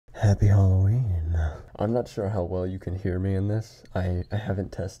Happy Halloween. I'm not sure how well you can hear me in this. I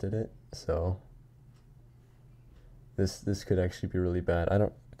haven't tested it, so this could actually be really bad.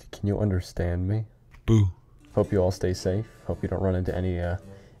 Can you understand me? Boo. Hope you all stay safe. Hope you don't run into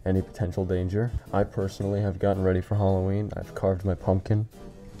any potential danger. I personally have gotten ready for Halloween. I've carved my pumpkin.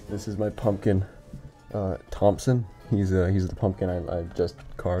 This is my pumpkin, Thompson. He's the pumpkin I just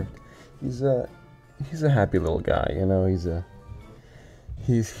carved. He's a happy little guy, you know.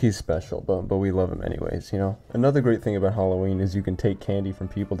 He's special, but we love him anyways, you know. Another great thing about Halloween is you can take candy from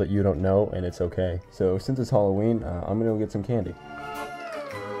people that you don't know, and it's okay. So since it's Halloween, I'm gonna go get some candy.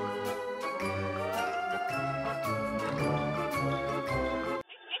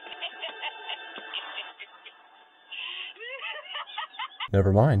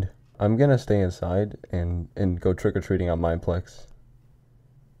 Never mind. I'm gonna stay inside and go trick-or-treating on Mineplex.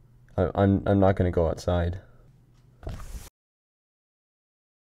 I'm not gonna go outside.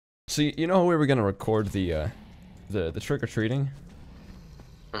 So you know we were gonna record the trick-or-treating?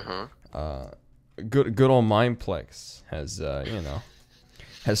 Good old Mineplex has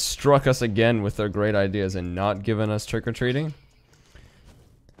has struck us again with their great ideas and not given us trick-or-treating.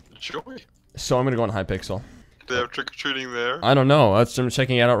 Joy. So I'm gonna go on Hypixel. They have trick-or-treating there? I don't know. I'm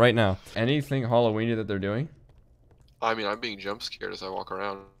checking it out right now. Anything Halloweeny that they're doing? I mean, I'm being jump scared as I walk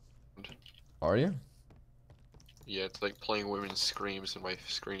around. Are you? Yeah, it's like playing women's screams and my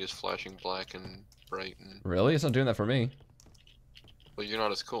screen is flashing black and bright and... Really? It's not doing that for me. Well, you're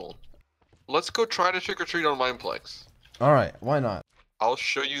not as cool. Let's go try to trick-or-treat on Mineplex. Alright, why not? I'll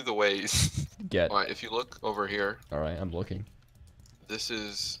show you the ways. Alright, if you look over here. Alright, I'm looking. This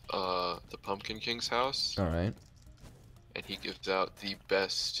is, the Pumpkin King's house. Alright. And he gives out the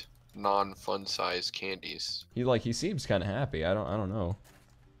best non-fun size candies. He seems kind of happy. I don't know.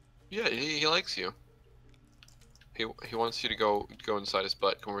 Yeah, he likes you. He wants you to go inside his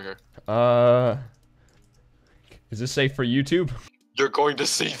butt. Come over here. Is this safe for YouTube? You're going to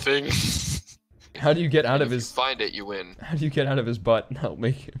see things. How do you get out of his... If you find it, you win. How do you get out of his butt and help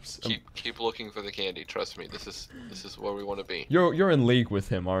make him... Keep looking for the candy. Trust me. This is where we want to be. You're in league with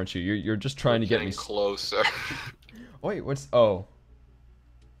him, aren't you? You're just trying to get me closer. Wait, what's... Oh.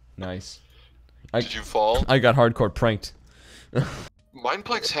 Nice. Did you fall? I got hardcore pranked.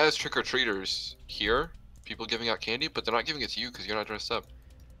 Mineplex has trick-or-treaters here. People giving out candy, but they're not giving it to you because you're not dressed up.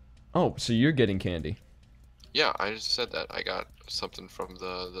 Oh, so you're getting candy. Yeah, I just said that. I got something from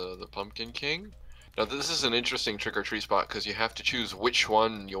the Pumpkin King. Now this is an interesting trick-or-treat spot because you have to choose which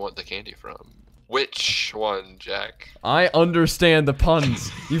one you want the candy from. Which one, Jack? I understand the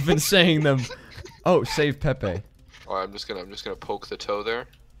puns. You've been saying them. Oh, save Pepe. Alright, I'm just gonna poke the toe there.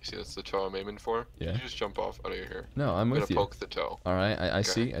 You see that's the toe I'm aiming for? Yeah. You just jump off out of your hair. No, I'm with you. I'm gonna poke the toe. Alright, I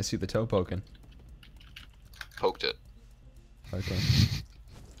see the toe poking. Poked it. Okay.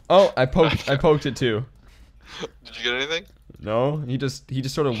 Oh, I poked it too. Did you get anything? No, he just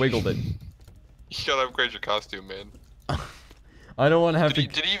sort of wiggled it. You gotta upgrade your costume, man. I don't want to have to.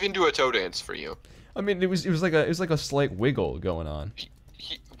 Did he even do a toe dance for you? I mean, it was like a slight wiggle going on.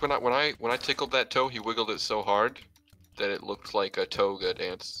 When I tickled that toe, he wiggled it so hard that it looked like a toga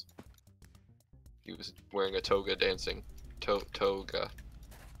dance. He was wearing a toga dancing. Toga.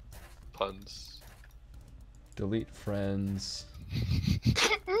 Puns. Delete friends.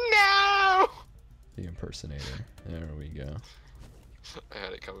 No! The impersonator. There we go. I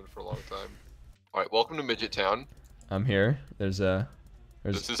had it coming for a long time. Alright, welcome to Midget Town. I'm here. This is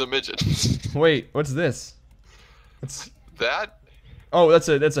a midget. Wait, what's this? What's that? Oh, that's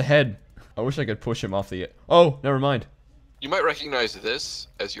a head. I wish I could push him off the... Oh, never mind. You might recognize this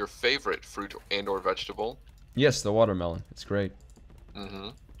as your favorite fruit and or vegetable. Yes, the watermelon. It's great. Mm-hmm.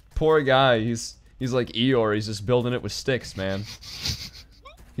 Poor guy. He's like Eeyore. He's just building it with sticks, man.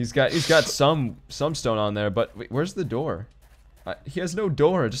 He's got some stone on there, but wait, where's the door? He has no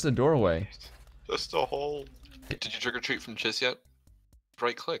door, just a doorway. Just a hole. Did you trick-or-treat from Chiss yet?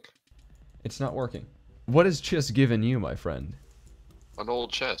 Right click. It's not working. What has Chiss given you, my friend? An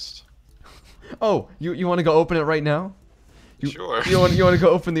old chest. Oh, you want to go open it right now? Sure. You want to go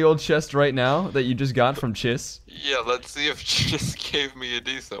open the old chest right now that you just got from Chiss? Yeah, let's see if Chiss gave me a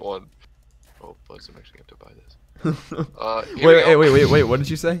decent one. Oh, Bugs, I'm actually going to buy this. Wait, what did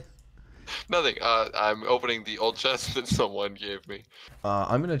you say? Nothing. I'm opening the old chest that someone gave me.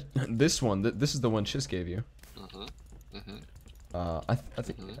 I'm gonna... This one, this is the one Chiss gave you. I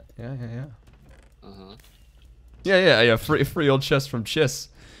think... Yeah. Yeah, free old chest from Chiss.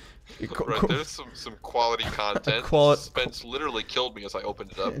 Right, there's some quality content. Spence literally killed me as I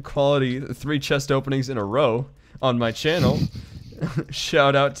opened it up. Quality, 3 chest openings in a row on my channel.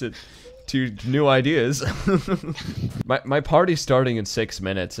 Shout out to Two new ideas. my party's starting in 6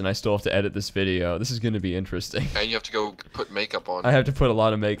 minutes, and I still have to edit this video. This is gonna be interesting. And you have to go put makeup on. I have to put a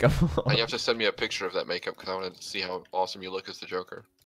lot of makeup on. And you have to send me a picture of that makeup because I want to see how awesome you look as the Joker.